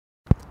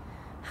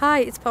Hi,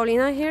 it's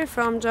Paulina here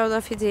from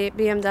Duffy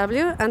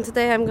BMW, and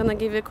today I'm gonna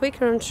give you a quick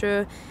run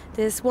through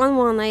this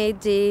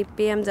 118D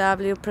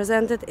BMW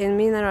presented in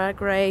mineral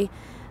grey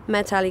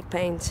metallic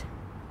paint.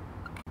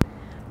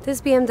 This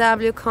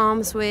BMW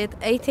comes with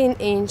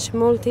 18-inch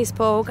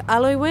multi-spoke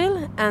alloy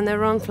wheel and a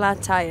run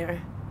flat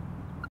tire.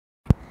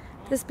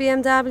 This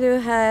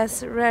BMW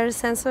has rear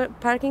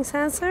parking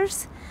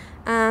sensors,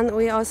 and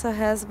we also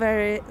has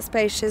very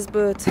spacious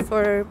boot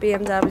for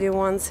BMW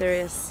 1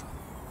 Series.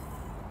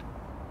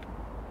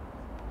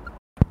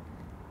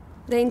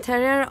 The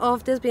interior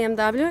of this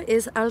BMW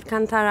is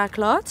Alcantara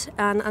cloth,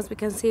 and as we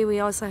can see, we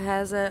also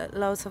has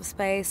loads of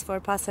space for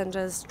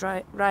passengers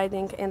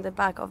riding in the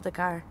back of the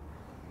car.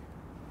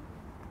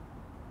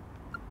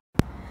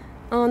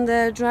 On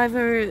the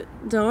driver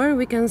door,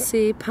 we can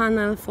see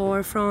panel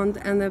for front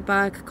and the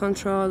back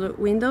control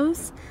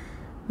windows,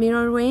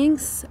 mirror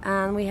wings,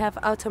 and we have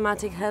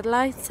automatic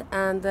headlights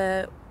and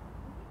the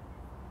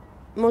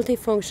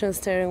multifunction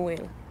steering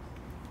wheel.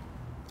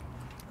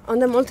 On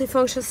the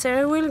multifunction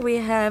steering wheel, we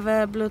have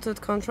a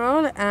Bluetooth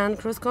control and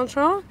cruise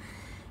control.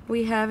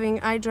 We have an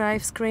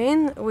iDrive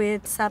screen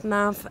with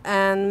sat-nav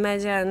and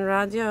media and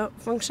radio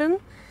function.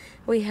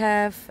 We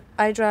have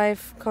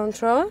iDrive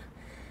control,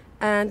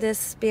 and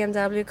this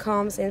BMW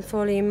comes in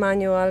fully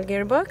manual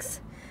gearbox,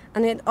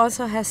 and it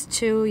also has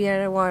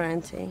 2-year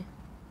warranty.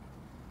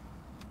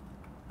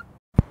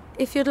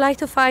 If you'd like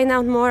to find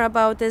out more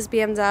about this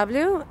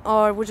BMW,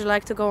 or would you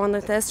like to go on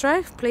a test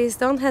drive, please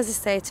don't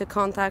hesitate to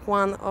contact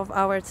one of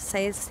our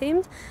sales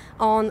teams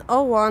on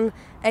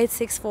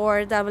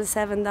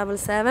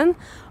 01-864-7777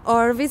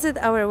 or visit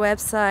our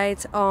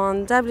website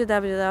on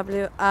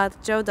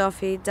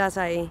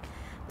www.joeduffy.ie.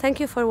 Thank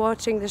you for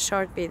watching this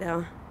short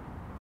video.